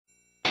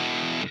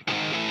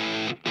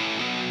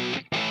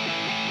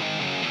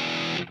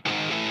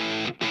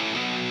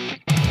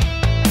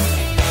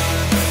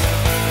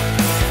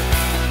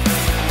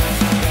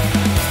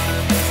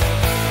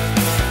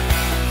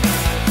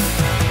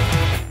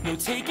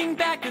Thinking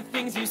back the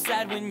things you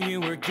said when you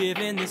were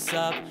giving this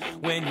up,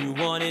 when you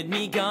wanted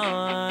me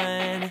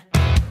gone.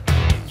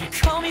 You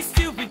call me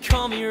stupid,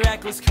 call me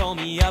reckless, call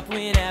me up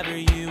whenever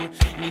you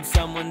need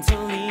someone to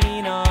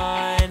lean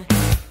on.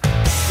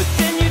 But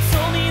then you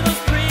told me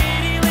those